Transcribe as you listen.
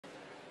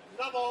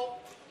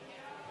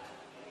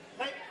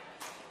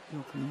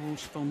Jochen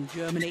Walsh from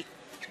Germany,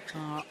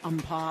 our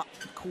umpire,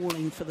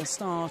 calling for the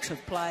start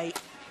of play.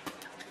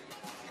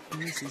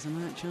 And this is a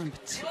match I'm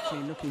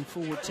particularly looking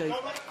forward to.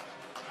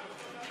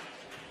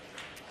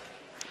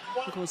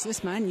 Of course,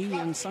 this man,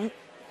 Yonex,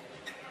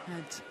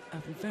 had a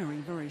very,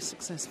 very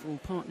successful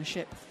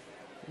partnership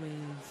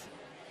with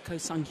Ko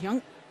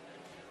Sung-hyun,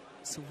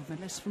 silver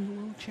medalist from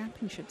the World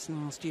Championships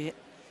last year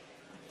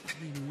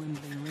in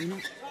Wembley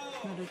Arena.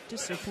 Had a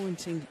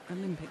disappointing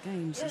Olympic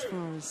Games as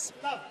far as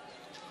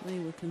they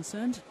were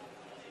concerned.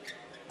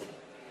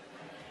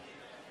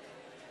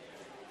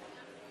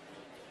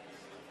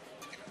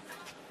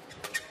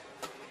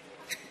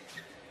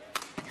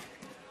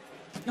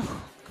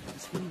 Oh,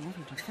 goodness me, what a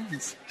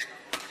defence.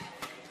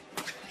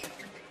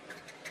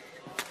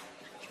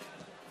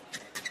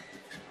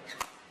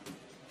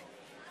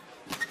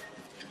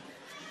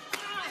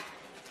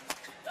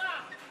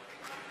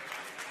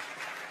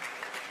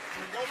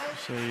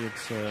 So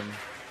it's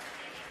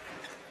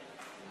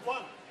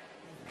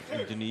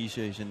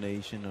Indonesia is a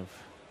nation of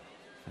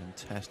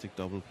fantastic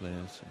double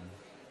players, and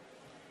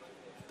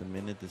at the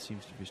minute it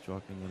seems to be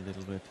struggling a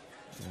little bit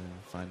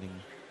finding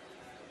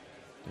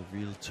the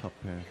real top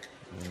pair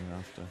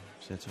after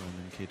H.Setiawan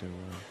and Kido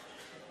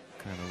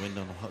kind of went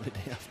on a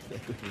holiday after their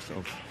good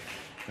results.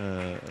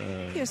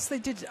 Yes, they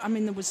did. I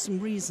mean, there was some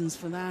reasons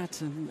for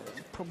that.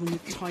 Problem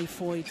with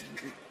typhoid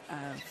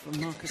for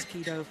Marcus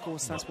Kido, of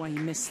course. That's why he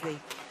missed the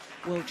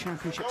World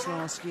Championships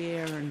last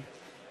year, and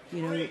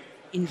you know,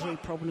 injury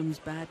problems,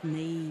 bad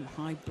knee,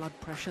 high blood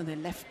pressure. They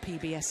left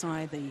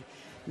PBSI, the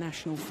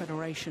national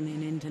federation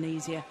in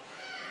Indonesia,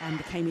 and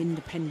became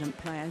independent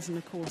players. And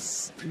of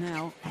course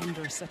now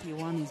Hendra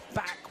Setiawan is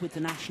back with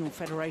the national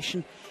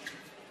federation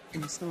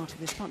in the start of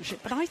this partnership.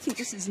 But I think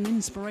this is an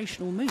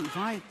inspirational move.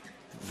 I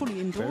fully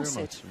endorse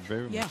it.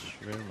 Very much.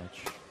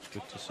 It's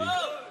good to see.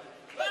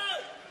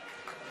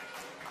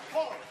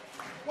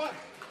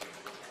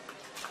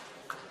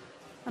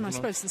 And I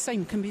suppose the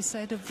same can be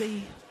said of the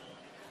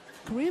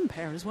Korean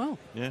pair as well.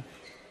 Yeah.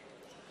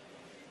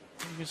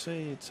 You can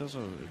say it's also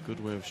a good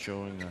way of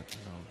showing that,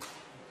 you know,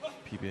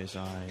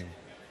 PBSI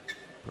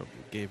probably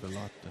gave a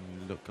lot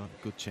and got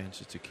good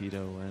chances to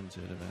Kido and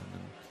H.Setiawan,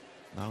 and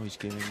now he's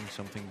giving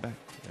something back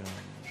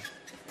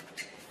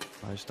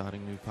by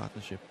starting new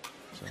partnership.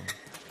 So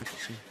it's good to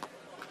see.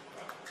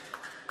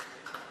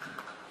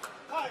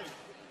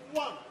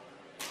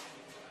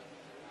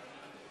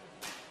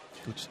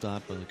 Good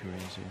start by the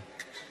Koreans here.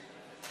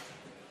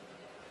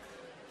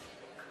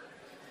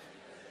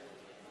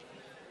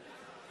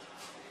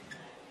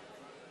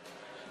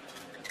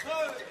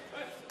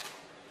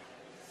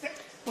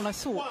 Well, I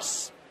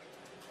thought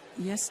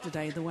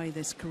yesterday the way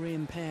this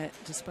Korean pair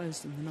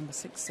disposed of the number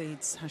 6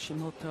 seeds,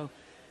 Hashimoto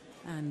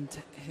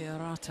and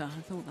Hirata,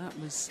 I thought that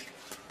was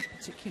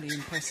particularly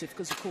impressive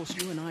because, of course,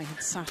 you and I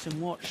had sat and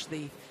watched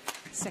the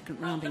second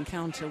round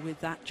encounter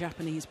with that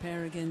Japanese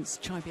pair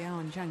against Chai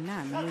Biao and Zhang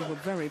Nan, and we were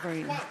very,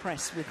 very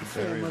impressed with the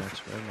form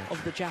of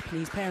the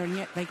Japanese pair, and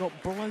yet they got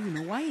blown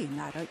away in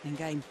that opening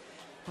game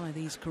by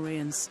these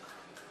Koreans.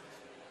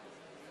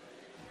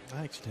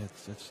 I actually had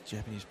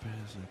Japanese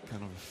pairs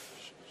kind of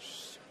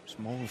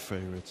small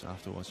favorites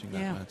after watching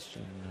that match,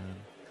 and,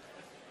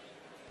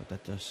 but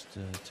that just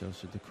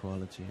tells you the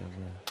quality of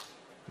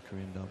the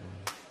Korean double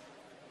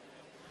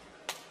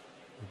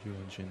with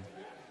Yeon and Shin.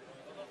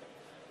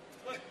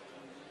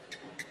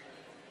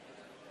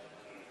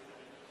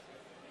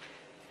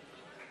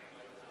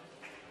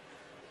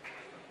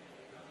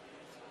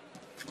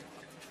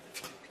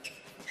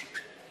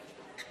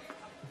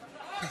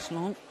 That's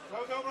long.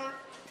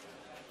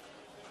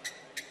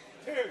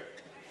 2-7.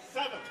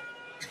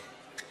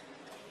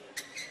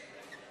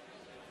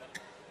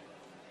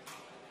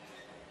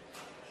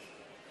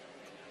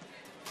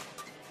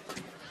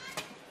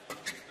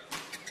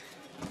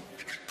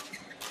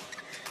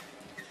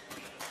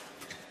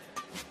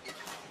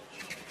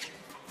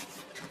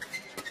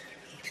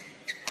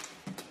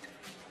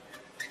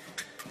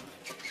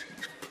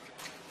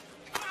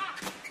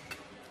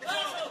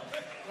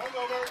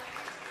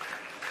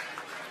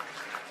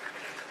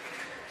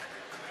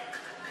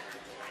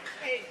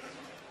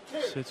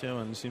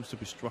 H.Setiawan seems to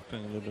be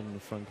struggling a little bit in the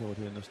front court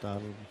here in the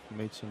start.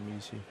 Made some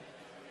easy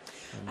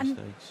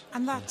mistakes.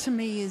 And that to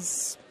me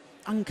is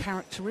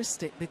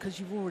uncharacteristic, because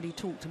you've already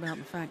talked about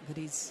the fact that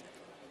he's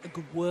a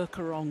good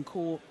worker on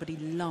court, but he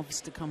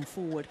loves to come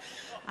forward.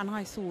 And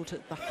I thought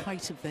at the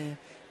height of their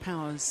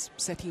powers,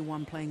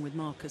 Setiawan playing with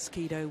Marcus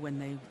Kido when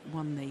they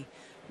won the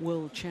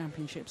World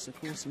Championships, of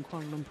course, in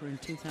Kuala Lumpur in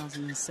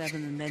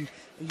 2007, and then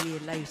a year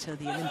later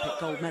the Olympic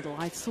gold medal.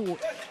 I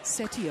thought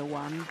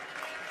Setiawan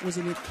was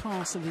in a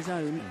class of his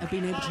own,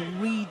 being able to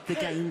read the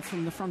game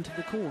from the front of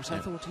the court. I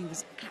thought he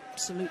was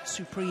absolute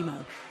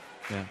supremo.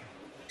 Yeah.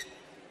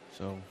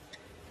 So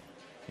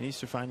he needs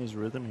to find his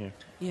rhythm here.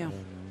 Yeah.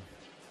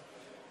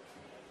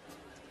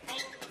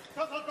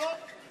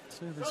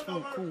 So this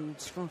one called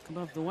strike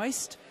above the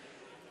waist,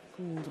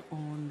 called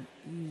on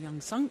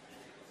Yonex.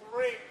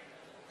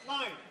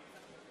 3-9.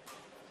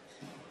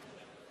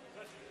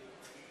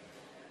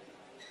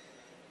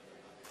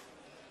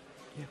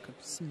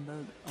 Jakobsen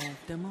of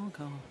Denmark,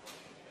 our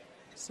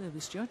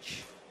service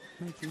judge,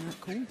 making that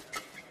call.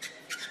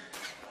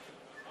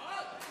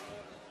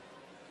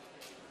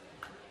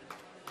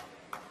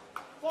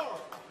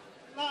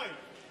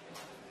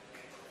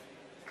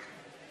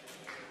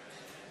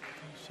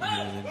 So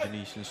here the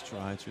Indonesians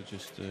try to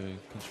just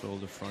control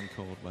the front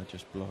court by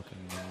just blocking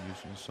and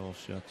using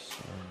soft shots.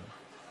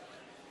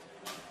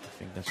 I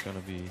think that's going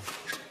to be...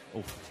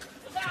 Oh,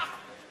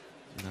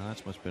 no,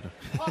 that's much better.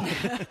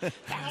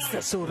 That's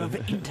the sort of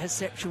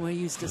interception we're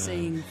used to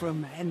seeing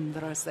from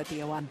Hendra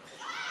H.Setiawan.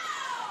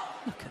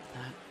 Look at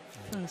that.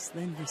 First,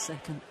 then the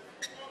second.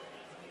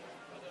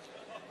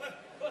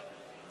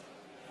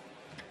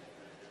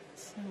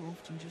 So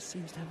often just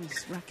seems to have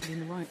his racket in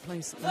the right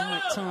place at the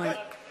right time.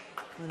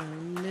 But a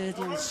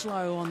little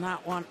slow on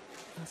that one.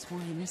 That's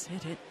why he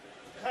mishit it.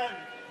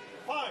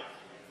 10-5.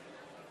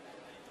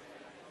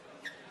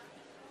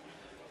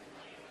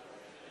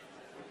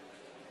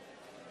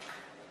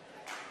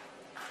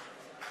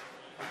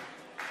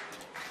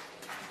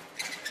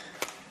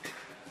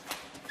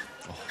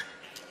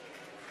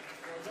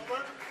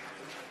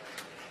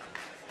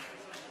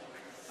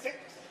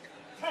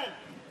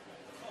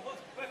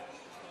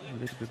 A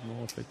little bit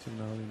more effective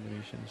now, the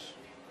Indonesians.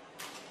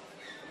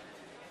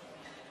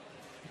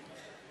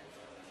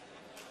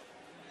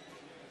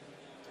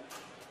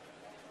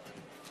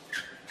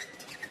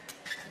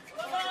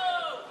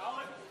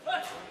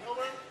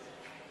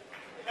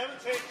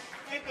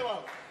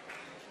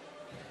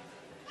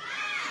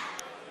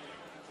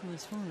 Well,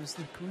 as far as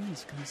the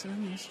Koreans are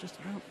concerned, it's just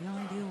about the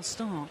ideal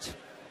start.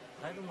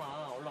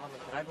 드라이브만 올라가면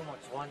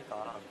드라이브만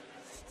좋아하니까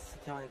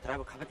스티아완이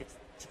드라이브 가볍게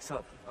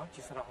직선,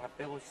 직선 하나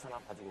빼고 직선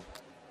하나 봐주고,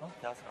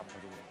 대각선 하나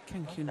봐주고,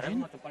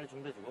 드라이브만 좀 빨리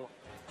준비해주고.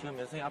 지금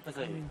연승이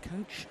앞에서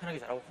편하게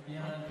잘하고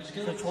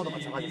있어. 초도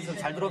마찬가지.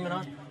 잘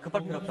들어오면은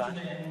급할 필요 없다.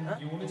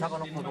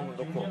 잡아놓고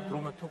놓고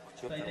들어오면 톡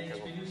지역대로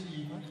되고.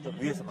 좀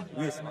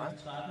위에서만.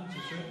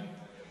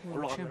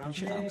 World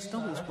Championships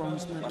doubles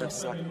bronze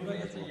medalist. The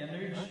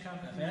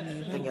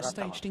event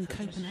staged in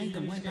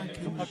Copenhagen way back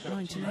in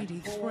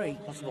 1983.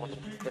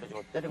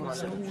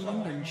 So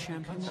London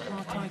champion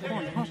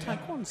Ha-Taekwon.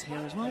 Ha-Taekwon's here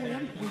as well.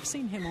 We've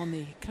seen him on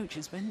the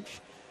coach's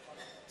bench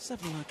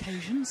several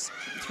occasions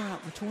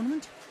throughout the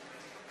tournament.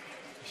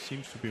 He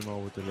seems to be more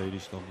with the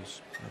ladies'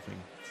 doubles, I think.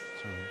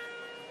 So,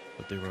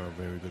 but they were a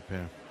very good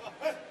pair.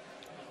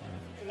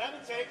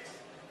 11-6.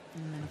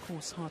 And then, of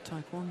course,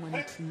 Ha-Taekwon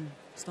went and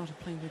started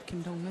playing with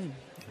Kim Dong-min.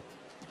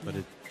 But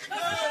it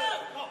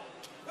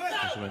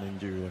was an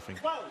injury, I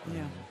think.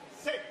 Yeah.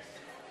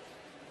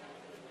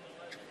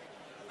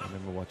 I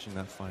remember watching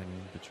that final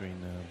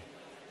between,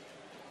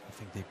 I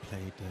think they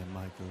played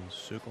Michael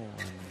Søgaard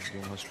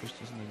and Jonas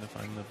Christensen in the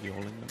final of the All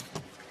England.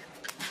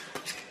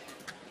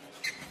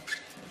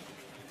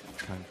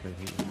 Kind of played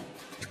here.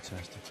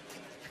 Fantastic.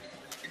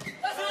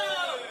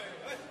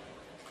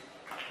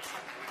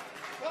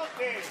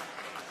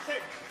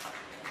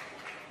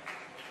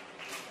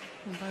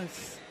 Well,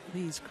 both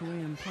these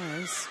Korean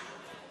players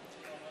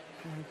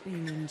have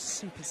been in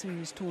Super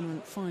Series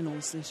tournament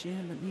finals this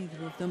year, but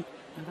neither of them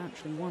have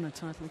actually won a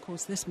title. Of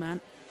course, this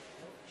man,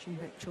 Shin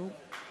Choel,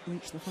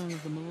 reached the final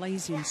of the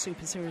Malaysian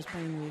Super Series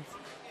playing with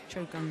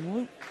Cho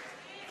Gung-woo.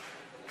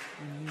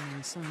 And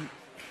M.Ahsan,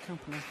 a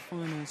couple of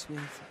finals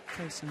with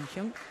Ko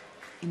Seong,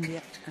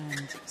 India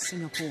and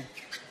Singapore.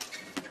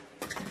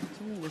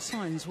 So all the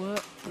signs were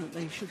that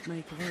they should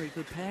make a very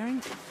good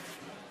pairing.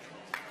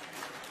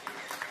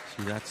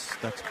 See,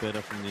 that's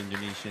better from the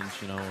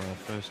Indonesians, you know.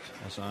 First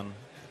Ahsan,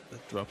 the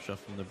drop shot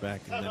from the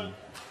back, and then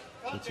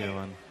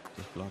H.Setiawan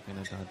just blocking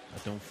it. I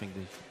don't think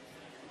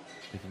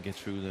they can get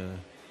through the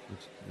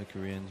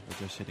Koreans, but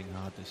just hitting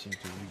hard. They seem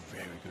to be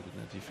very good in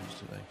their defense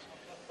today.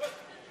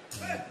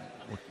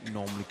 What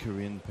normally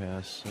Korean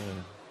pairs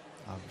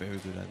are very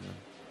good at them.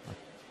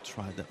 I've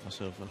tried that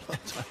myself a lot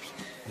of times.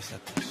 Is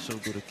that they're so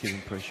good at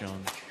keeping pressure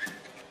on.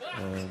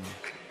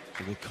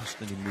 So they're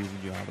constantly moving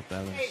you out of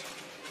balance.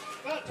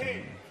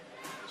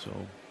 So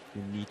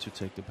you need to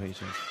take the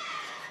patience.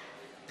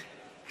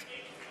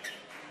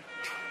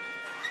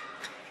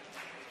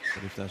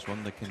 But if there's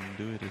one that can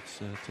do it, it's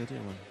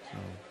H.Setiawan. So.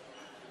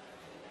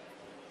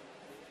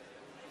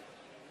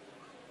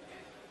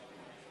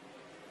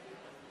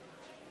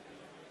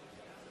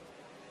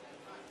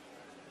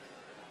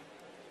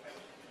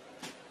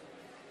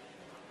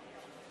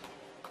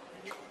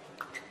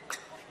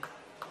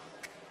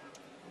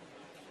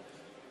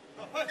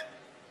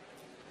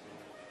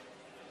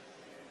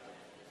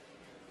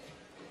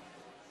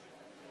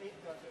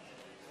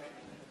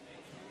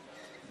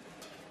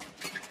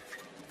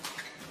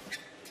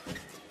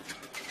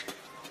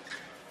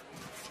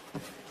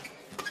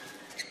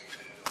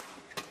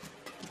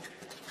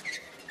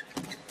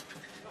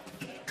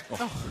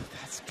 Oh,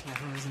 that's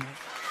clever, isn't it?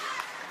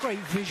 Great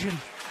vision.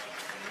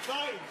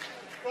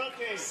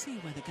 See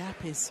where the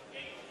gap is.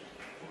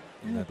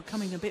 All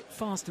becoming a bit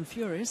fast and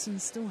furious,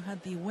 and still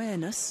had the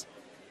awareness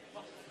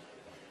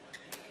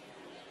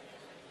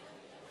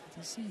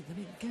to see the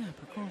big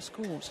gap across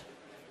court.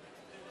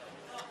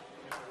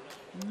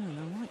 No,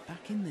 they're right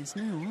back in this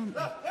now, aren't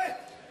they?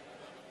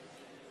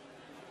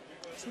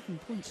 7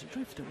 points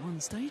adrift at one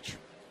stage.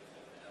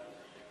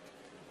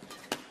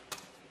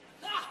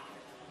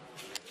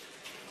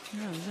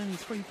 No, there's only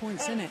 3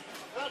 points in it.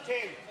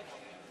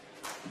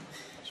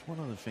 It's one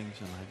of the things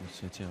I like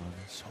with H.Setiawan.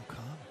 It's so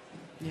calm.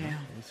 Yeah.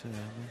 It's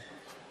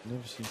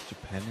never seems to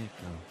panic.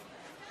 Or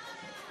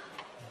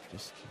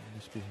just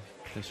must be a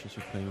pleasure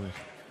to play with.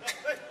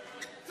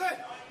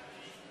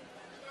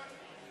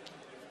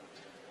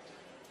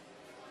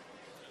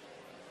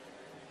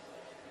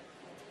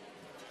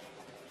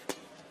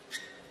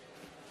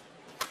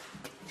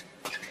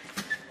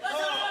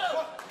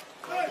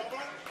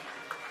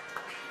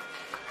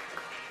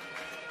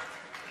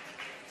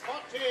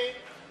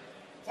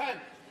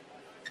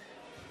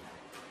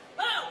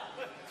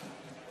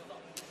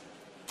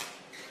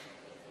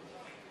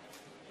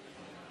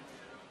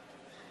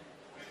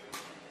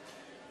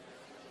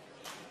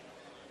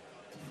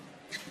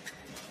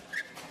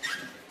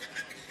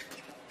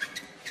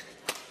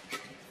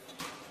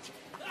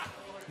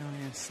 Oh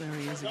yes, there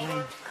he is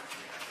again.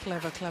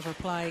 Clever, clever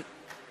play.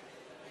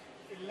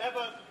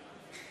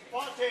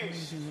 11-14.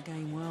 Using the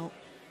game well.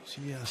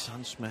 See,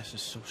 Ahsan smash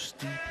is so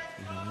steep.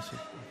 You know, it's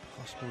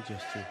impossible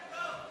just to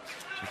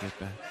get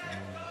back.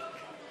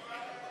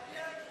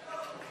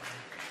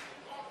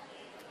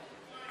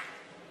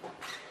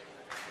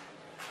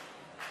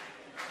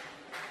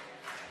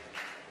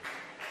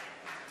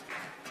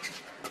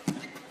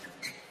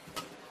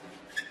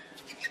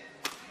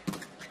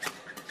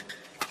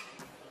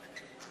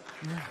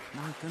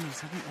 My goodness,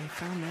 haven't they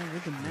found their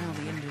rhythm now,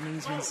 the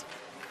Indonesians?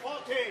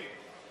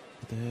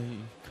 They're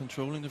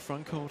controlling the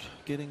front court,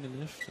 getting the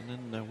lift, and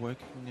then they're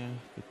working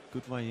with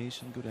good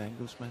variation, good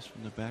angle smash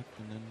from the back,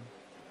 and then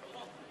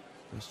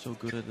they're so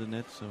good at the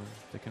net, so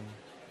they can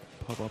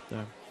pop up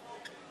there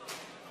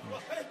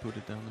and put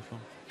it down the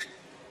front.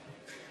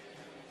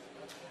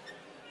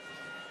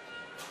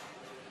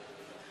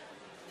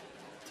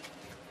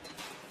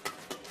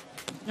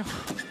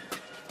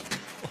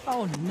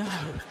 Oh no!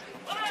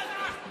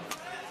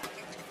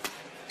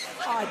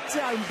 I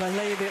don't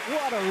believe it.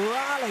 What a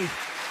rally!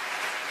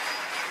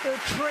 The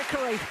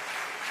trickery.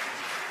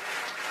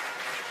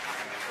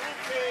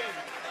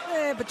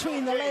 There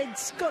between the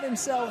legs, got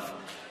himself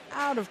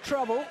out of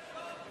trouble.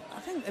 I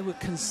think they were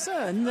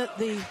concerned that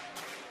the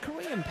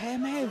Korean pair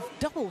may have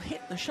double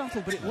hit the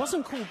shuttle, but it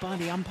wasn't called by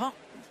the umpire.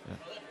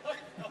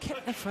 They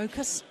kept their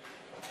focus.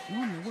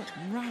 Won the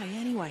rally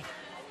anyway.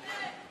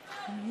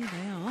 And here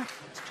they are.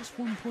 It's just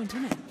 1 point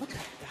in it. Look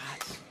at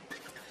that.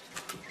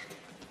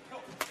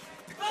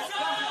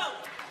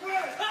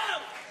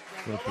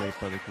 Well played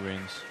by the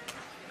Koreans.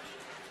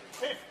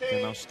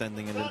 They're now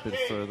standing a little bit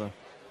further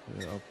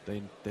up.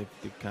 They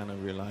kind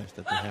of realized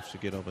that they have to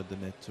get up at the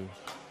net to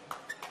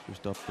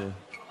stop the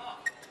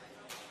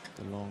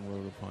long roll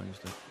of points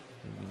that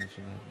the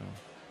Indonesian have now.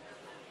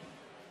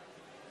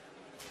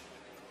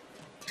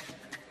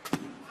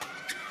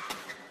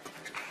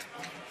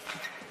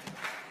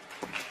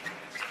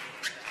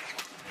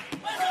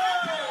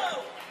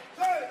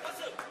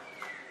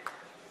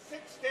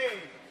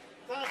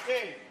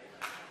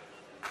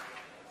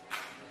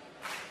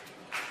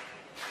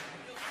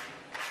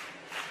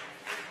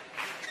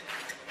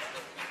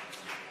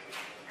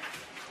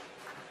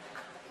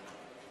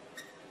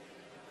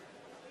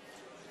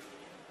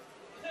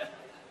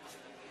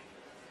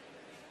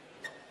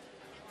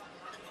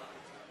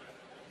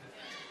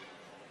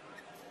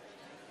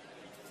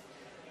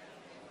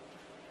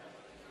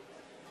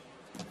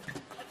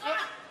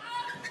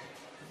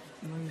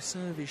 Low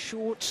serve is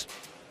short.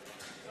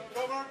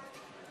 Over.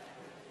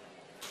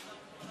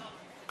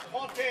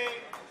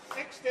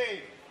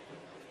 40-60.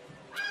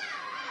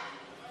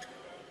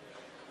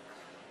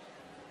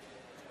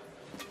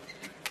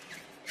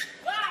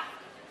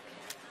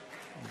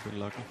 A bit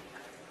lucky.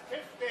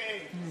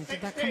 50,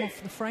 Did that come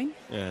off the frame?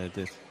 Yeah, it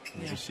did.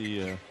 You Yeah. can see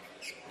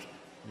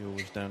Yeon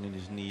was down in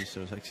his knees,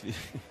 so it's actually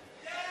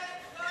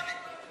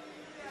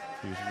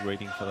he was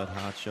waiting for that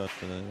hard shot,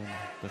 but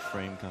the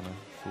frame kind of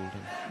fooled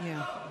him.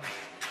 Yeah.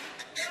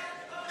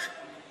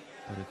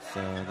 But it's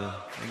the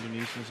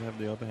Indonesians have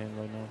the upper hand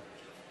right now.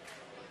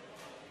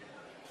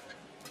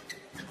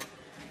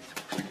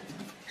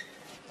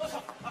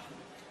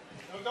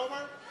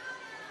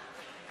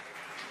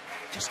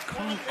 Just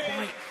can't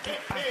quite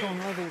get back on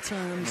level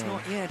terms. No.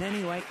 Not yet,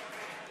 anyway.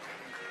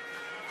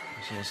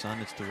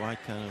 H.Setiawan, it's the right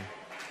kind of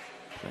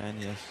plan.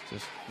 He has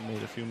just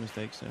made a few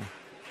mistakes there.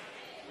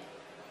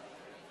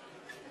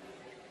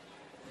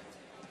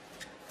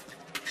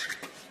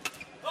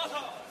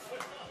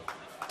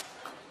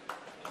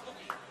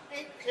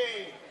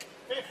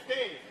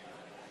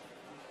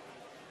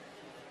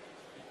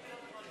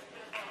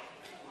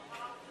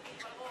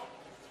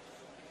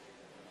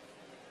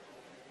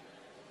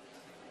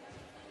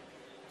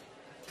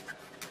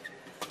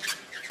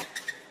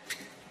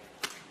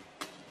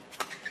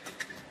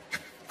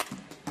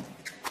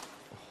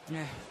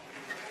 Yeah,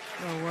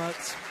 well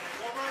worked.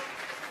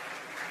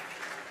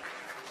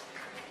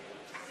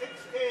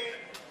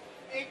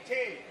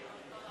 60-18.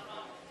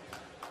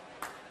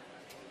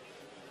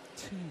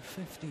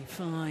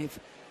 2:55.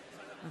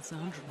 That's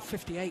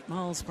 158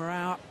 miles per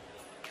hour.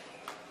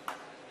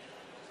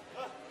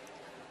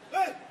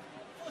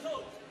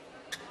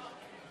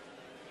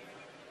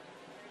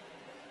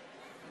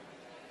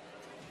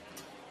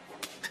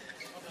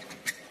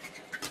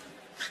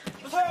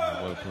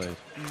 Well played.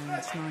 Yeah,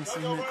 that's nice,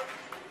 isn't it?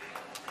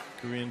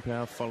 Korean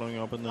pair following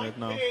up on the net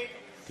now,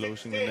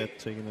 closing the net,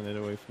 taking the net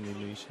away from the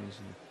Indonesians.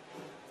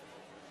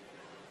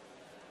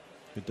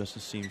 It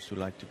doesn't seem to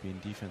like to be in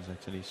defense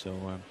actually,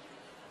 so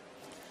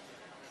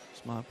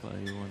smart play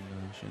on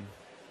Shin.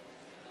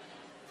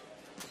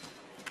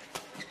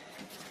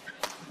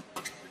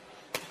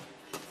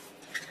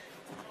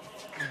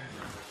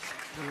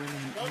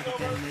 Brilliant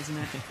again, isn't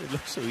it? It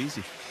looks so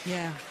easy.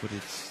 Yeah. But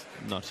it's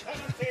not.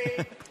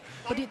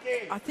 But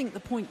I think the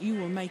point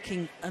you were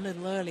making a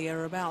little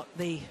earlier about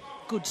the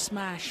good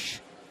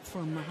smash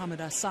from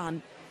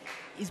M.Ahsan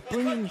is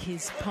bringing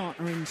his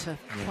partner into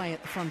play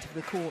at the front of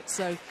the court.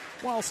 So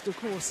whilst, of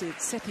course,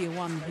 it's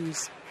H.Setiawan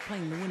who's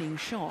playing the winning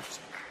shot,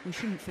 we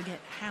shouldn't forget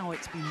how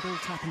it's been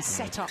built up and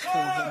set up for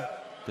him.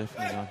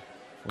 Definitely not.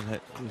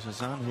 Well, if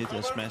Hassan hit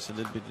a smash a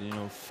little bit,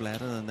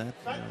 flatter than that,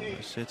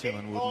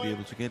 H.Setiawan wouldn't be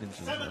able to get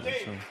into the ball.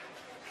 So.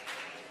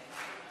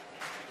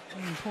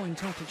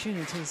 Point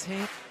opportunities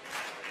here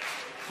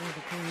for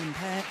the Korean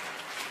pair.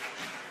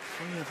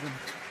 3 of them.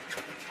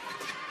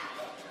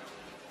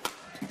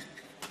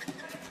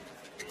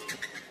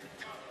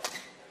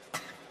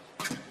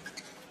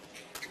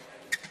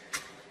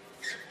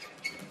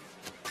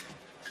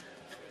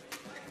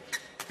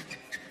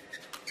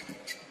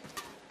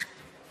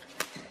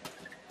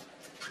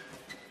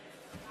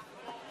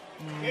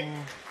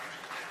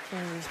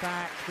 Falls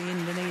back the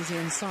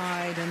Indonesian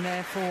side, and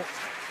therefore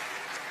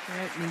the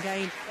opening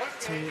game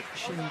to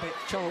Shin,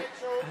 Choel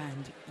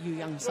and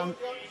Yonex.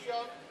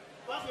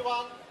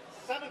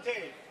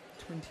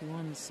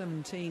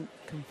 21-17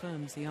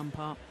 confirms the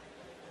umpire.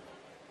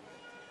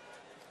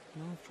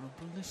 And after a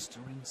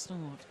blistering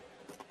start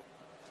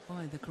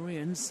by the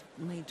Koreans,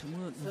 need to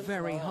work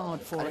very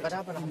hard for it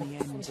in the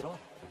end.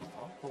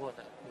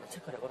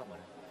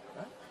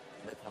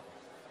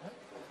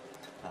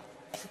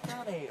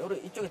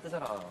 이쪽에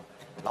뜨잖아.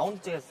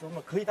 라운드 쪽에서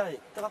보면 거의 다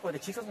떠갖고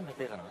직선선만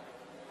떼잖아.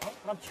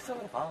 그럼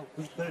직선으로 가.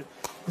 그걸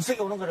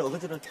구석에 오는 거를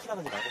어거지로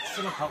튀어나가지 말고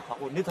직선으로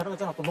가고 네 다른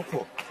거잖아. 또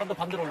놓고 또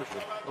반대로 올려주고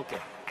높게.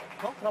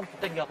 그럼 또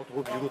땡겨갖고 또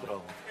밀고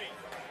들어가고.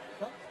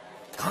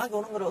 강하게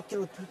오는 거를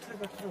억지로 틀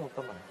필요는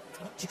없단 말이야.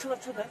 직선으로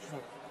쳐도 돼.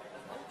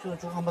 직선으로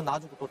주고 한번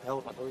놔주고 또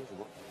대하고 반대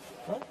올려주고.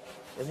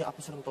 여기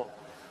앞에처럼 또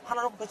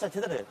하나 놓고 끝이야.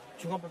 제대로 해.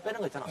 중간볼 빼는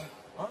거 있잖아.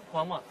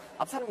 그러면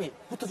앞 사람이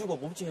붙어주고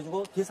몸치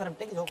해주고 뒤에 사람이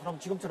땡겨줘. 그럼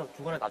지금처럼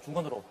중간에 나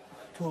중간으로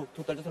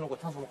툭 떨려놓고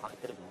찬스면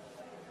강하게 때려주고.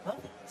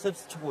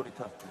 서비스 초고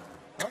리턴.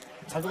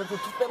 잘 주고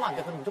툭 빼면 안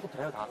돼. 그럼 무조건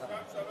드라이브 다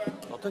하잖아.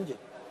 어떤지.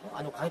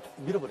 아니면 강하게 툭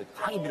밀어버려.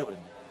 강하게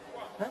밀어버린다.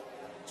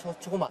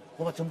 그거만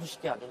점수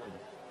쉽게 안 줬는데.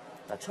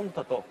 자,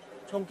 처음부터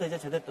이제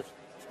제대로 또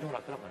집중을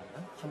할 거란 말이야.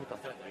 처음부터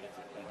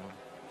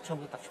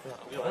딱 집중을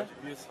할 거야.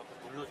 위에서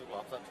자꾸 눌러주고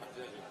앞선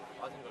전제해주고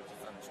빠진 걸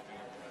뒷사람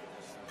집중해.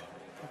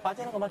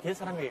 빠지는 것만 뒤에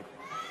사람이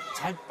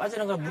잘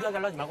빠지는 걸 무리하게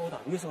하려지 말고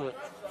위에서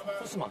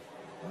코스만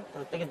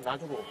땡겨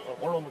놔주고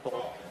올라오면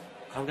또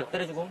가운데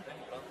때려주고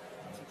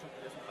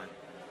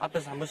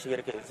앞에서 한 번씩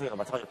이렇게 연속으로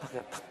마찬가지로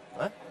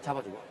탁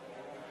잡아주고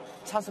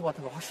찬스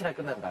같은 거 확실하게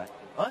끝낸다.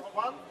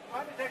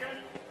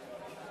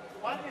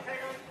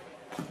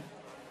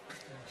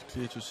 It's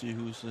clear to see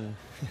who's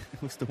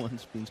the one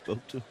that's been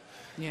spoke to.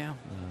 Yeah.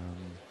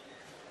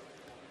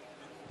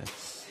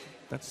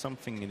 That's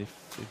something.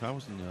 If I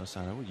was in the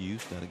side, I would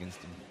use that against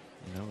them.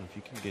 If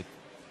you can get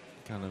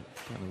kind of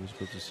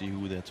whisper to see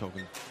who they're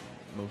talking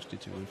mostly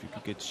to. If you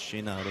could get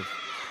Shin out of,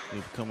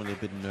 become a little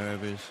bit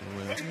nervous,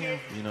 or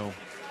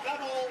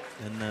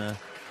then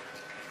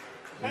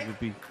it would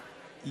be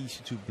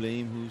easy to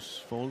blame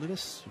whose fault it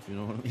is. If you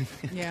know what I mean.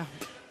 Yeah.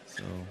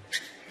 So.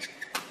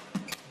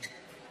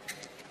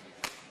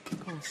 Of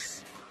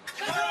course,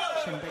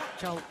 Shin,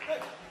 Choel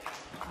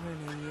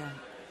really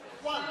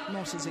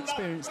not as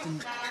experienced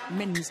in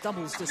men's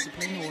doubles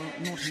discipline, or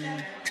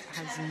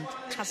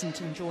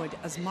hasn't enjoyed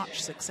as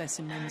much success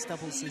in men's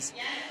doubles as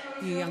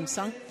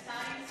Yonex.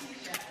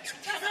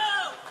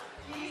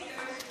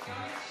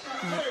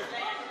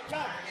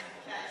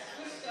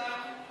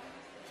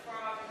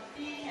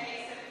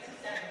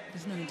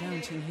 There's no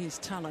doubting his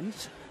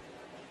talent.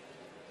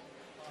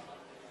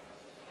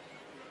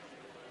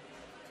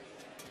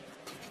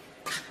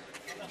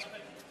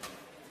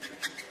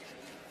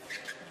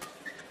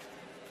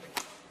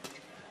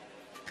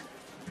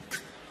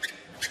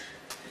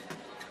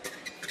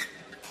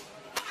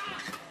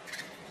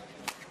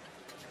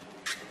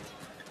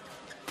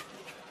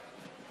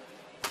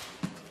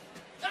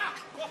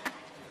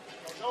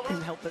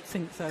 Couldn't help but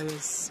think, though,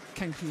 as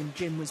Kankyun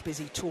Jim was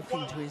busy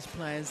talking to his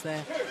players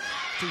there,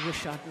 I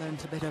wish I'd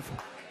learnt a bit of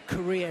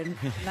Korean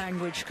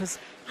language, because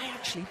I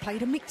actually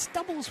played a mixed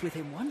doubles with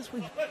him once.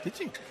 We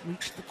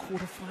reached the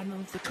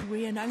quarterfinal of the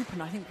Korean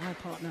Open. I think my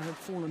partner had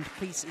fallen to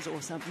pieces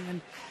or something, and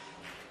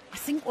I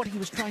think what he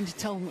was trying to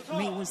tell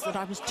me was that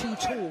I was too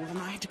tall and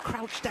I had to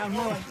crouch down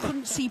low. I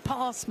couldn't see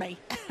past me.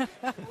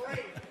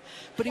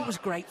 But it was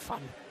great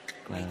fun.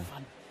 Great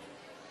fun.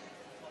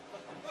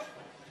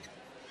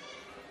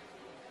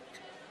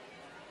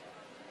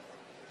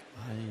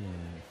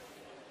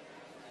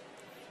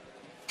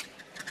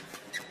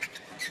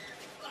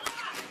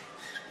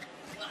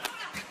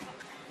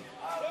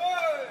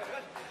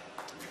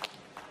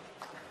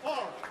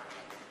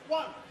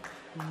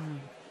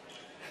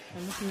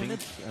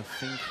 I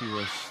think he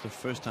was the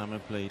first time I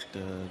played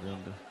the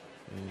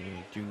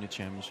Junior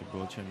Championship,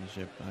 World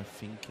Championship. I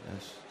think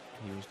as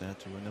he was there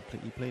too, and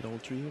he played all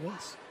 3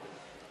 events.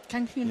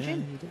 Kang Hyun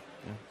Shin? He did.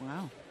 Yeah.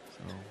 Wow.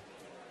 So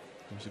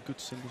he was a good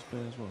singles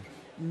player as well.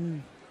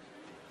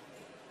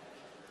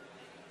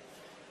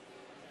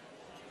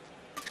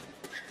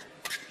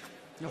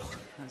 Oh,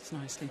 that's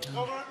nicely done.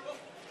 Over.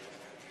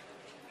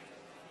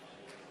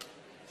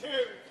 2,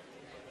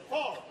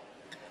 4.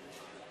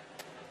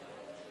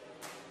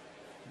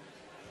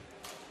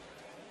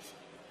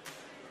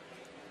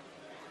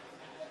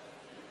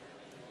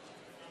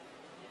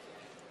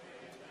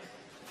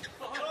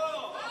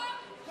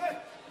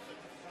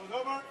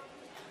 Over.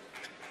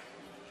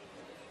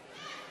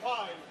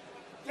 5,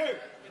 2.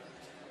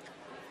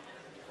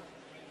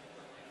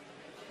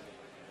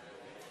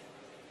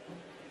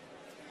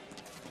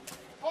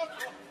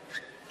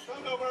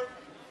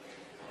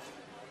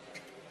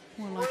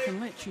 Well, I can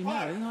let you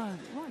know,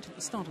 right at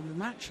the start of the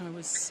match, I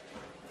was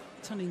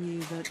telling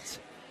you that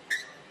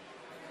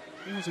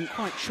I wasn't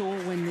quite sure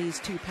when these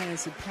two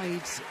pairs had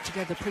played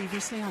together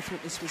previously. I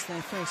thought this was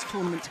their first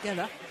tournament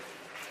together.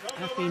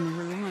 I've been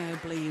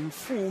reliably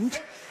informed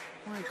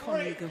by a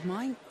colleague of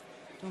mine,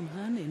 Don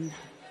Han, in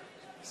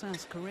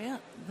South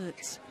Korea,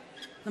 that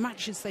the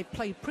matches they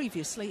played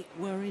previously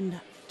were in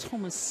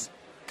Thomas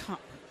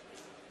Cup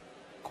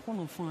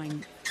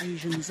qualifying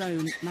Asian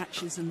zone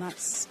matches, and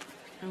that's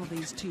how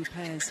these two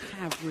pairs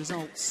have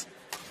results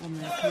on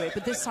their career.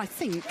 But this, I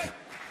think,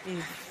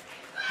 if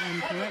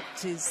I'm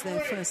correct, is their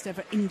first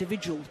ever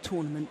individual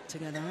tournament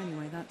together.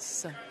 Anyway,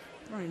 that's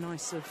very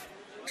nice of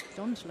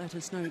Don to let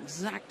us know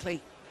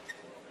exactly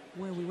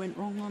where we went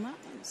wrong on that.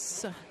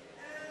 It's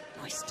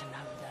nice to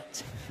know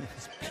that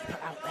there's people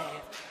out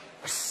there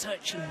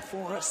searching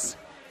for us.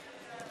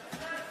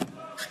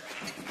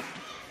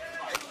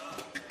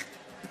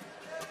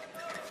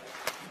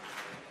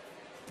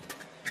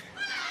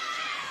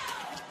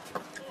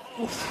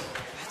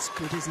 Oof, that's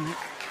good, isn't it?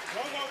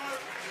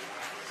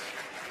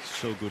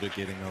 So good at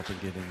getting up and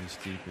getting this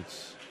deep.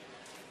 It's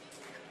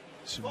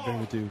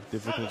very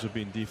difficult to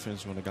be in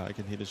defense when a guy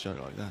can hit a shot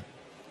like that,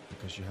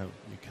 because you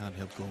can't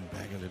help going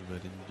back a little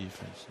bit in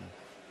defense. And,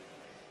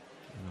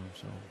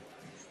 so.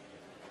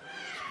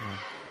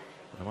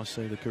 I must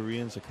say the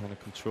Koreans are kind of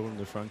controlling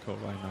the front court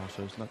right now,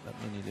 so it's not that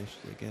many lifts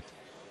they get.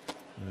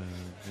 The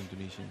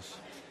Indonesians,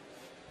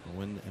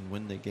 and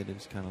when they get it,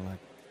 it's kind of like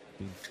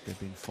they're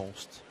being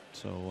forced.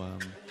 So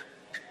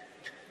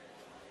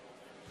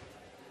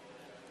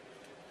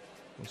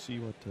we'll see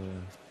what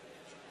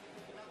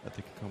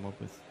they can come up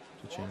with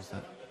to change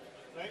that.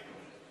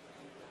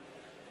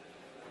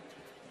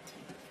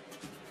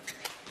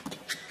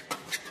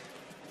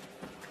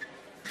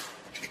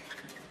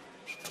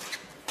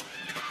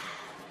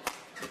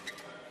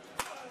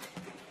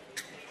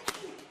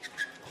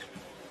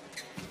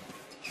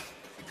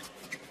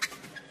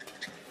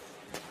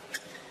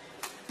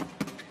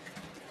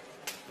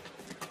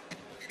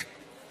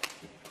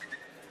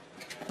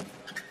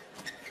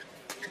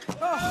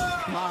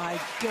 My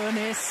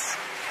goodness.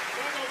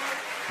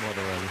 What a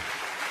rally.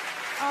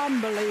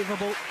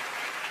 Unbelievable.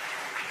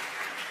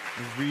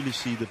 You really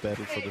see the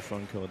battle for the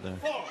front court there.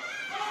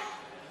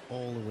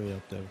 All the way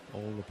up there,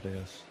 all the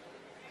players.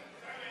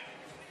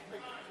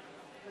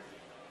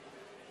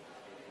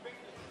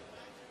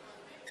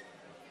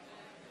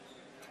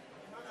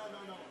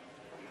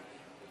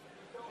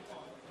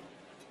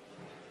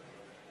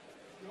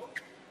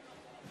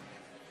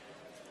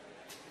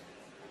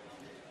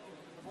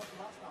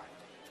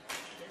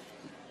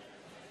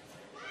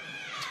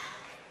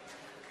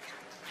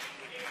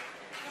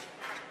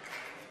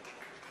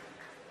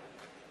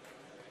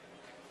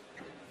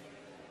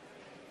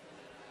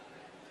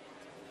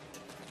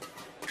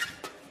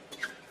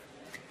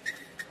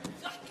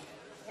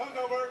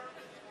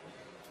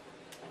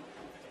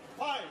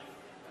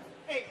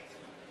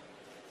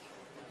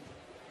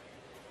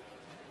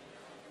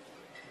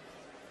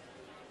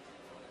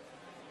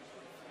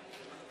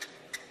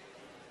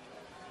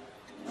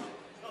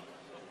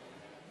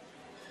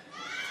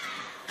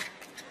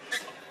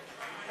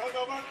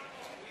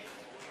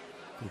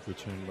 Good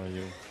return by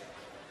you.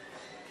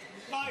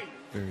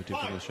 Very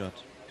difficult shot.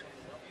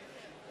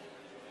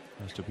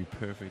 Has to be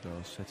perfect, or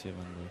H.Setiawan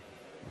will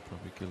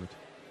probably kill it.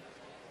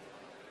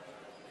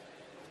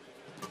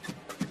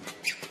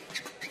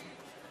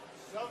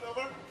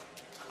 Over.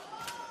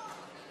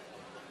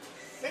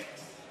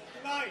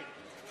 6-9.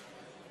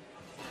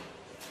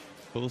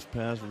 Both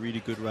pairs are really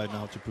good right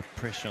now to put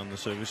pressure on the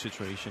service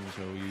situation,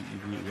 so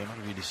you're not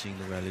really seeing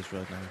the rallies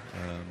right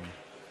now.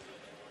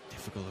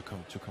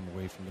 difficult to come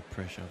away from the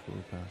pressure of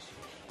bull pass.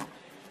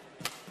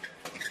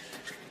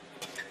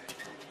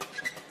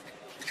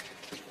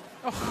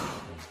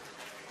 Oh.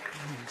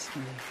 Nice.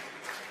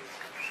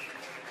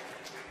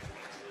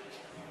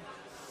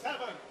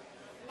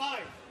 7-9.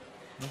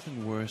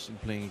 Nothing worse than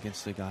playing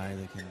against a guy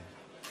that can,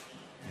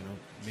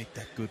 make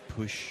that good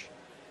push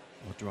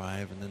or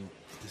drive, and then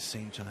at the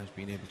same time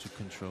being able to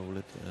control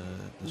it,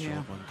 the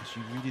short one, because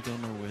you really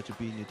don't know where to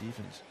be in your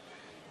defense.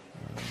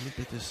 A little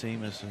bit the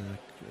same as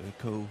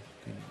Ko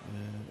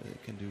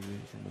can do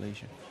from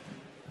Malaysia.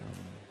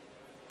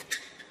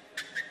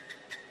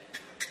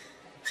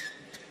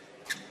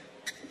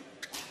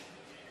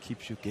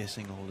 Keeps you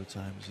guessing all the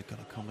time. Is it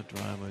going to come a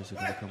drive or is it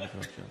going to come a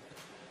drop shot?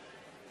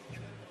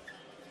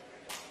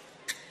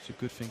 It's a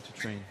good thing to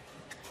train.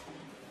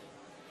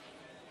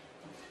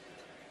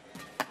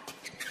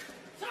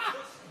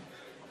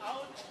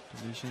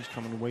 Tunisian's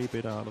coming way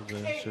better out of the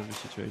service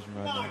situation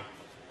right now.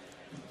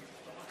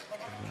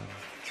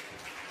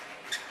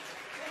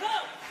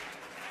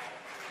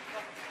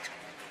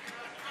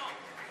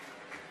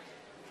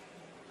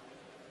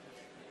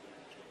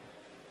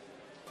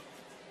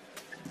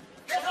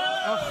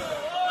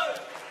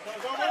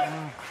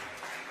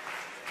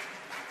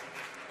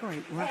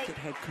 Great racket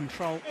head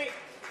control,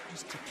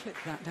 just to clip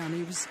that down.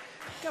 He was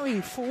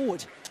going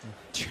forward,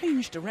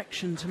 changed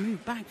direction to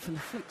move back for the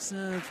flick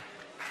serve.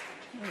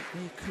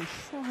 The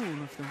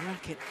control of the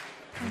racket.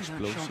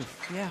 Explosive.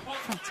 Shot. Yeah,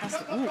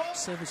 fantastic. Oh,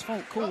 service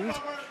fault called.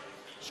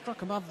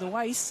 Struck above the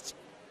waist.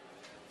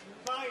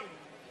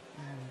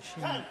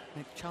 Shin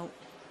Choel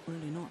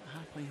really not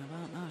happy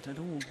about that at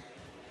all.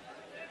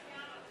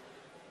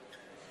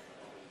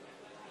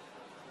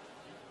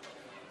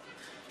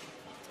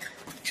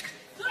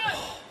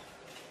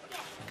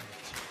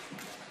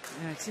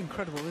 Yeah, it's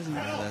incredible, isn't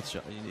it? Yeah,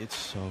 it's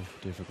so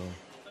difficult.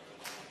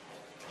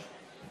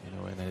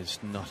 And it's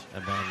not a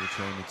bad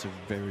return, it's a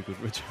very good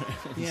return.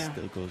 It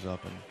still goes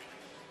up and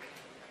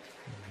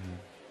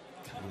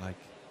kind of like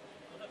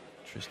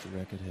twist the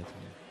racket head.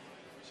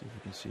 See if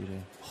we can see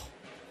there. Oh,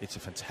 it's a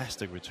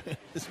fantastic return.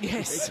 It's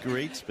a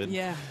great spin.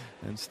 Yeah.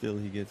 And still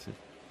he gets it.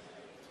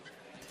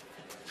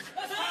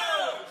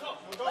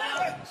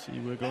 See,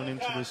 we're going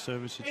into the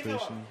service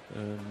situation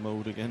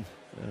mode again.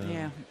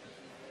 Yeah.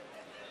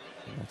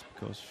 And that's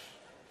because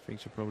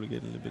things are probably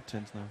getting a little bit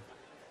tense now.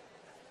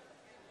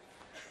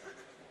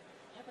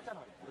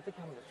 어떻게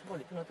하면 돼? 초벌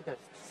리턴 어떻게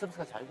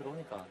서비스가 잘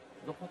들어오니까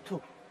너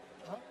호투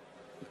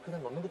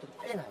그냥 넣는 것도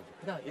빨리 나야지.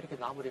 그냥 이렇게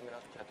놔버리면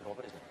그냥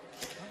들어버리잖아.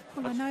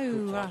 Well, I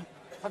know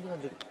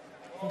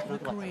the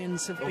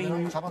Koreans have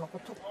been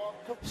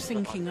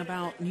thinking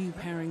about new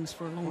pairings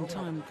for a long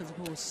time because, of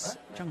course,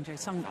 Jung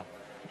Jae-sung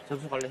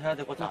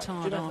retired after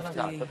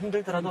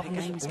the Olympic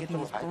Games, getting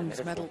his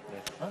bronze medal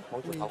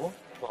with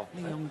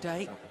Yeon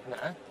Dae.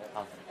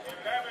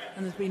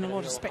 And there's been a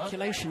lot of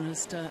speculation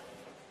as to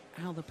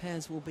how the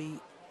pairs will be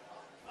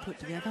put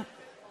together.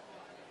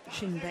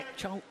 Shin Baek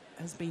Choel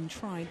has been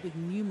tried with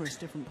numerous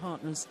different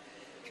partners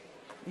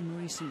in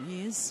recent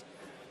years,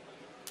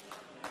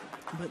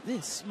 but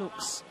this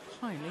looks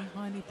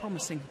highly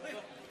promising.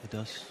 It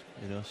does.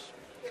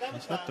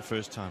 It's not the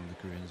first time the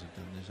Koreans have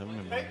done this. I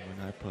remember when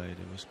I played,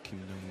 it was Kim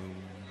Dong-moon,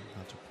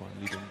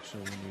 Hatokwan, Lee Dong-soo,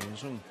 and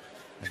Yeon,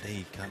 and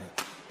they kind of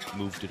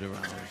moved it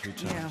around a few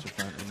times to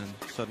find, and then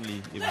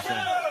suddenly it was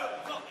there.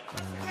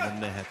 And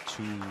then they had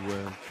two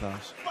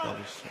world-class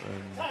doubles.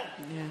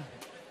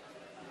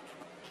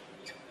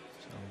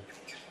 So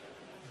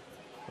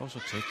also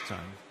takes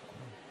time.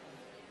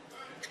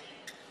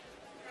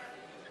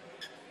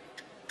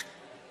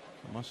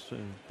 I must say,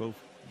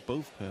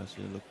 both pairs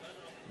here look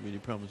really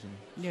promising.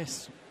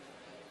 Yes.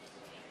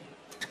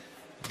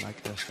 I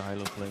like their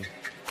style of play.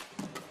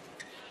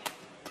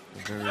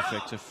 They're very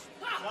effective.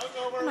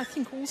 And I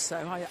think also,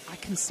 I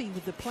can see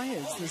with the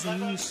players, there's a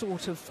new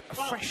sort of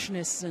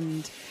freshness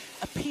and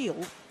appeal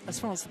as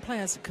far as the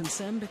players are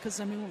concerned,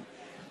 because, I mean,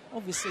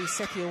 obviously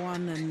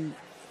H.Setiawan and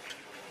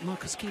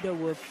Marcus Kido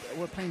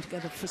were playing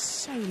together for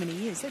so many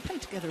years. They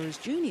played together as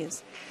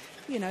juniors,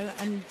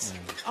 and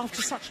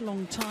after such a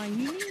long time,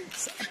 you need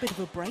a bit of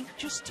a break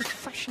just to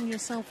freshen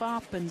yourself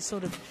up and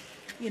sort of,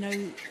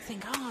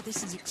 think,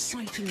 this is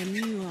exciting and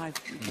new. I've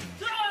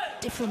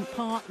different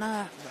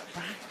partner,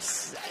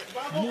 perhaps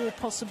more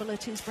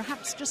possibilities,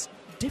 perhaps just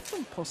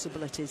different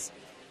possibilities.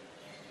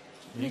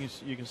 You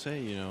can say,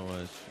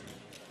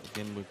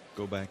 again, we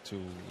go back to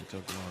we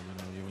talked about,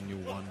 when you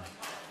won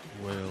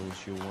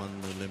Worlds, you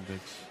won the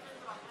Olympics,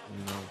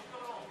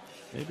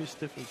 maybe it's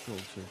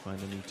difficult to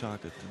find a new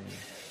target.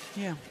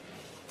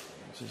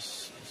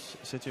 Just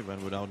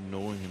H.Setiawan, without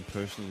knowing him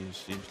personally,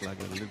 seems like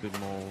a little bit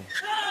more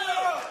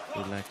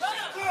relaxed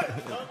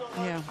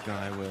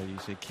guy, where you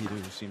say Kido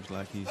seems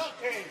like he's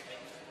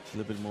a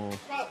little bit more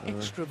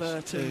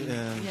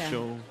extroverted,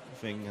 show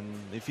thing, and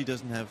if he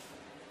doesn't have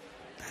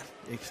that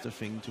extra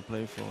thing to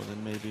play for,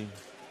 then maybe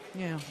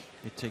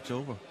it takes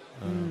over.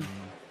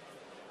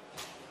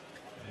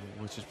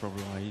 Which is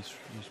probably why he's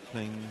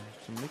playing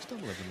some mixed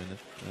double at the minute.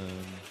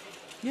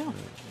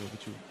 Maybe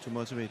to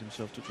motivate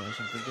himself to try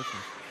something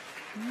different.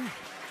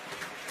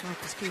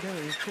 Marcus Kido,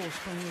 of course,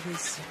 playing with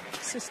his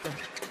sister,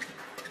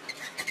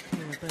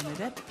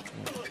 Bernadette.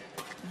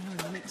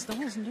 The mixed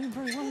doubles and doing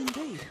very well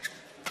indeed.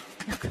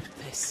 Look at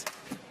this.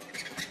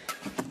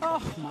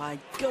 Oh my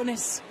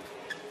goodness.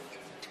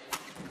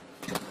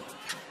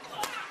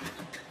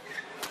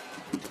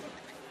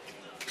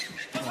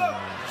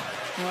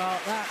 Well,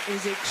 that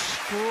is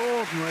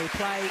extraordinary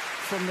play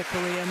from the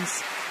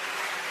Koreans.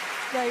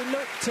 They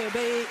look to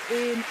be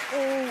in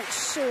all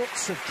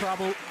sorts of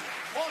trouble.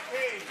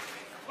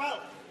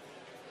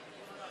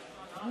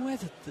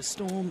 Weathered the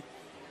storm.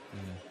 Yeah,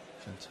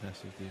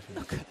 fantastic defense.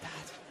 Look at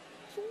that.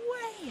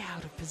 Way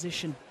out of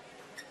position.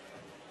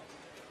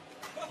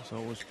 It's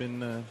always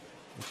been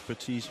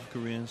expertise of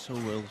Koreans, so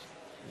well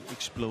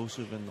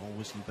explosive and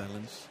always in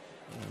balance.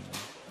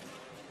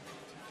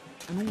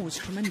 And always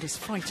tremendous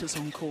fighters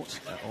on court.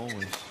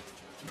 Always.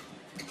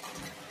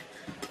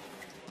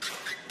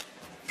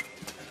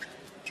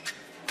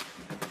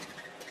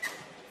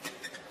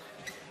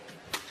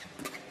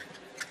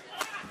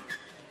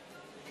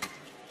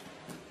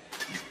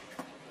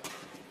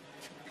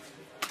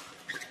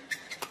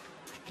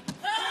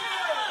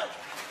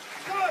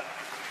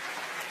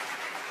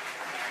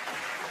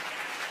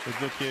 But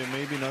look here,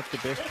 maybe not the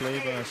best play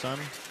by M.Ahsan.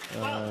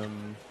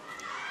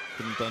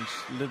 Could have done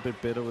a little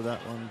bit better with that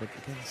one, but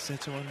again,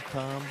 H.Setiawan,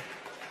 calm,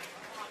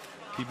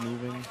 keep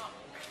moving,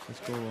 let's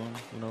go on,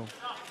 you know.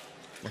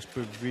 Must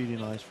be really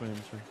nice for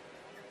him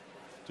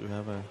to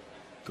have a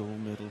gold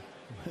medal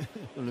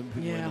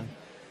Olympic winner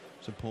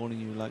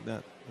supporting you like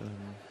that. I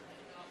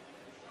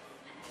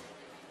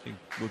think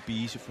it would be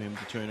easy for him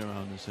to turn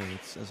around and say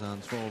it's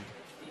M.Ahsan's fault,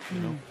 you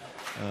know.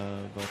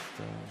 But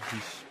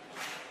he's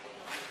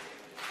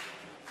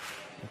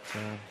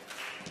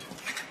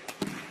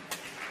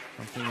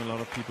something a lot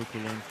of people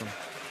could learn from,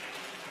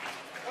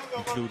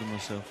 including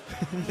myself.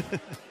 13-15.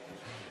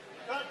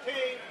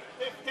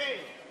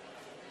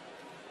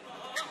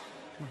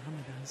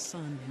 Mohammad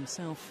Hassan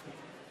himself,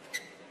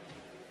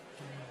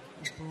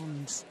 a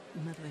bronze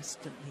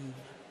medalist at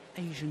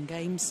the Asian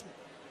Games,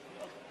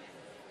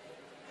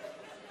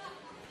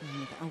 playing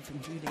with Alvin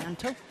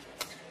Giulianto.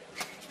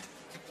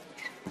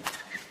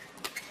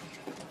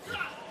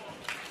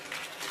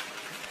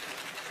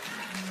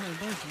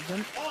 Both of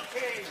them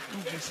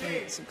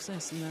obviously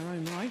success in their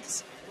own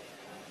rights.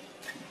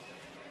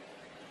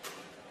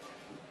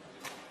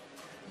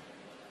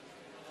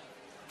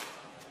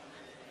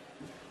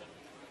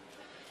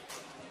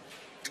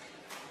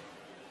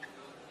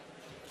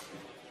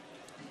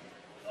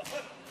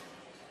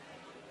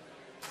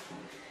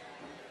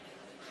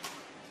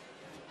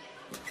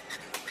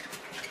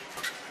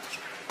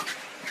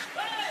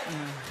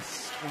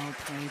 Well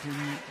played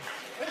in.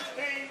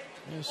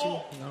 Yeah,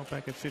 see, now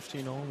back at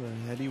 15-all,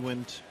 had he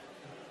went,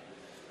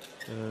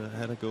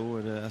 had a go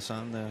at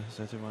M.Ahsan there,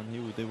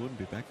 H.Setiawan, they wouldn't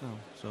be back now.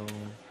 So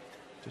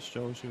just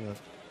shows you that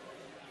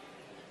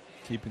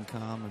keeping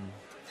calm and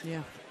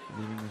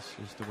believing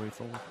is the way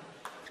forward.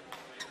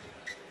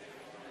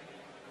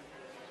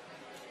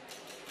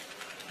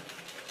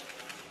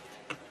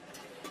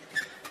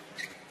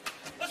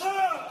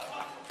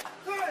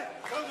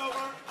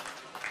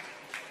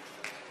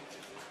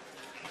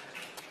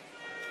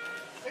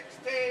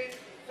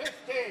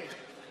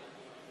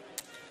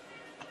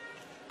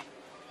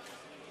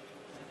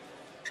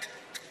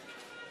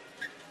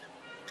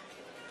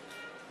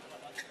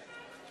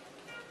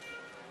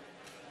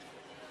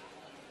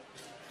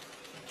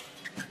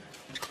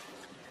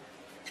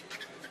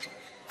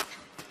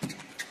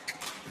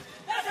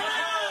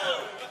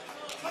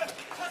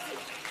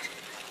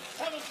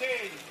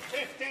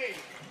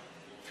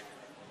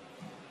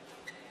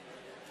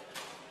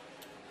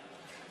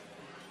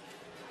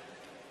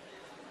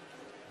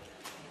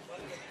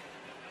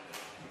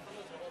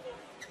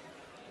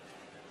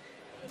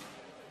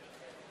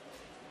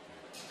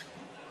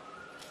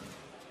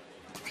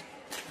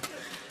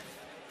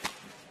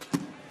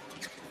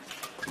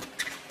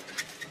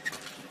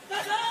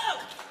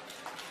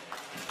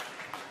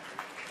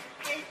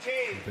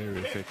 Very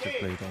effective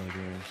play by the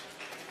Koreans.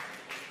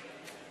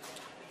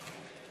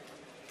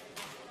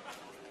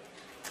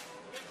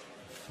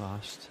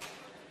 Fast,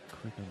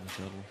 quick on the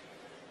shuttle.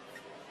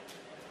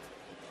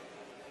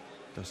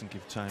 Doesn't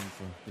give time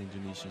for the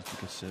Indonesians to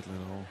get settled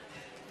at all.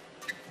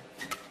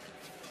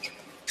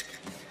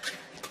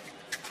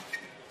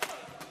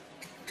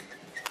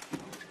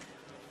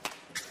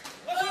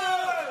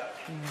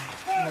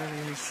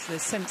 They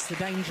sense the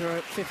danger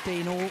at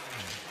 15-all.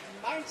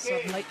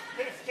 Suddenly,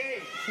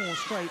 4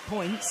 straight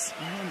points,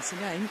 and once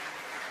again,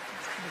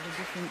 it's kind of a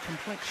different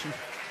complexion.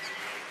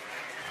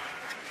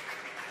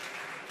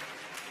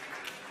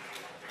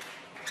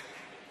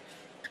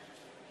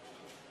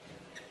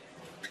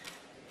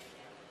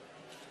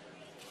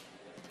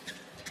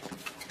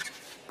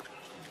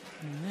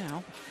 And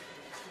now,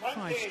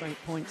 5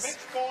 straight points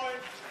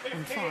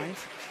and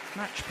 5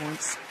 match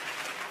points.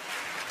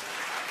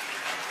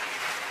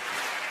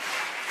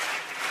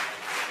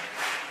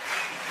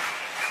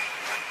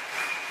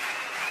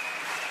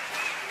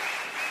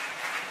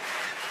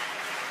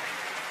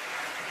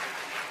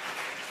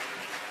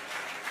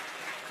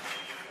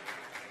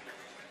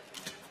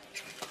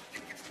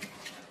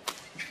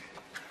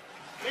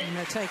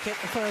 going to take it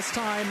the first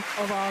time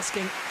of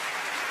asking.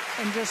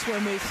 And just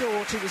when we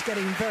thought it was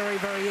getting very,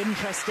 very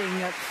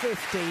interesting at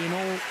 15,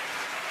 all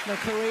the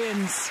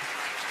Koreans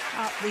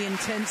up the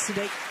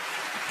intensity. A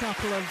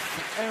couple of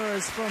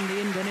errors from the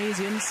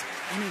Indonesians,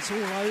 and it's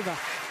all over.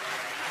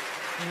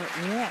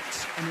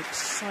 What an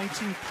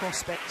exciting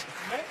prospect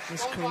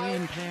this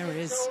Korean pair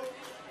is.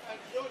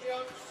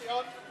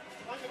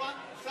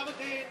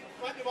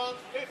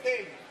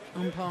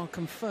 Umpire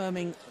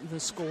confirming the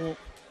score.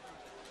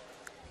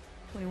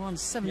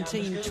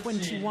 21-17,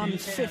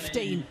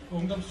 21-15.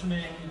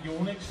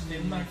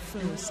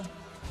 First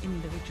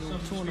individual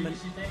tournament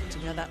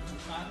together.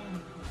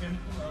 A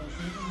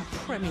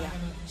Premier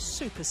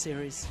Super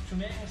Series. Shin,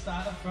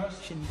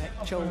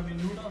 Baek, Choel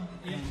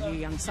and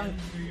M.Ahsan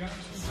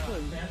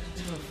through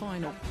to the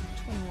final.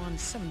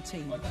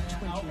 21-17,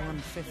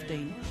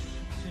 21-15.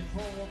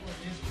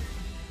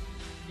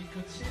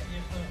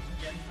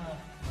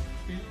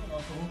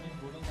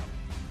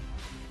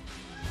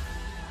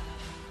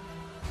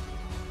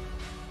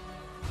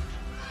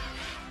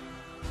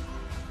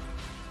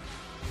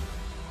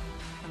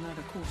 And that,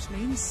 of course,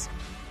 means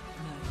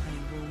they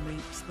will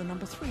meet the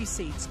number 3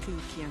 seeds, Koo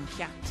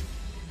Kyung-hyat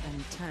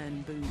and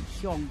Tan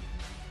Boon-hyung,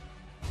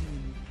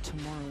 in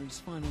tomorrow's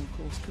final. Of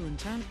course, Koo and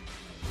Tan,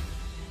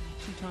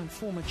 two-time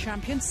former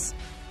champions,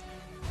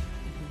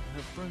 who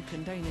have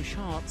broken Danish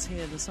hearts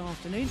here this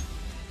afternoon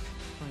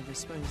by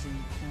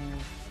disposing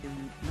of the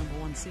number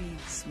 1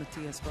 seeds,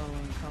 Mathias Boe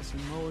and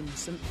Carsten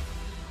Mogensen,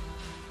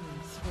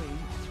 in 3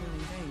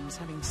 thrilling games,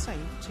 having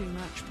saved 2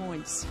 match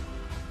points.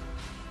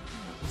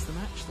 That was the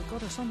match that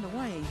got us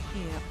underway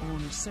here on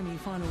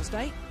semi-finals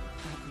day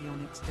at the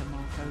Yonex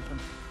Denmark Open.